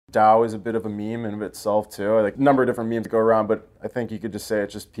DAO is a bit of a meme in of itself too. Like a number of different memes go around, but I think you could just say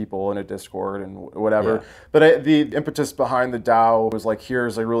it's just people in a Discord and whatever. Yeah. But the impetus behind the DAO was like,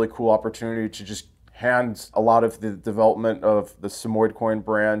 here's a really cool opportunity to just hand a lot of the development of the Samoyedcoin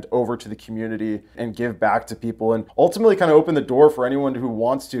brand over to the community and give back to people, and ultimately kind of open the door for anyone who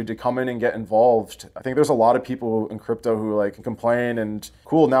wants to come in and get involved. I think there's a lot of people in crypto who like complain, and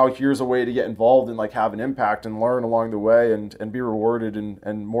cool, now here's a way to get involved and like have an impact and learn along the way and be rewarded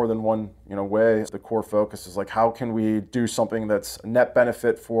in more than one way. The core focus is like, how can we do something that's a net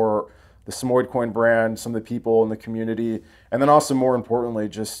benefit for the Samoyedcoin brand, some of the people in the community, and then also more importantly,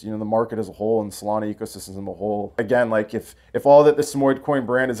 just the market as a whole and Solana ecosystems as a whole. Again, like if all that the Samoyedcoin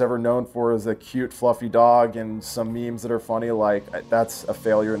brand is ever known for is a cute fluffy dog and some memes that are funny, like that's a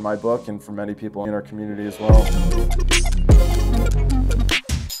failure in my book and for many people in our community as well.